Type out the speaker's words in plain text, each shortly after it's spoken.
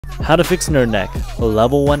How to fix nerd neck.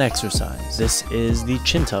 Level 1 exercise. This is the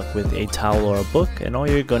chin tuck with a towel or a book, and all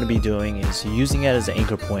you're going to be doing is using it as an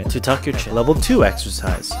anchor point to tuck your chin. Level 2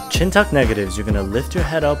 exercise. Chin tuck negatives. You're going to lift your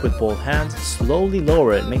head up with both hands, slowly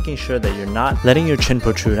lower it, making sure that you're not letting your chin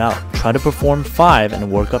protrude out. Try to perform 5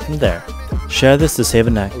 and work up from there. Share this to save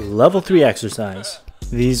a neck. Level 3 exercise.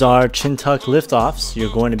 These are chin tuck lift offs.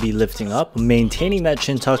 You're going to be lifting up, maintaining that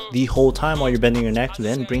chin tuck the whole time while you're bending your neck,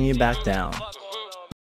 then bringing it back down.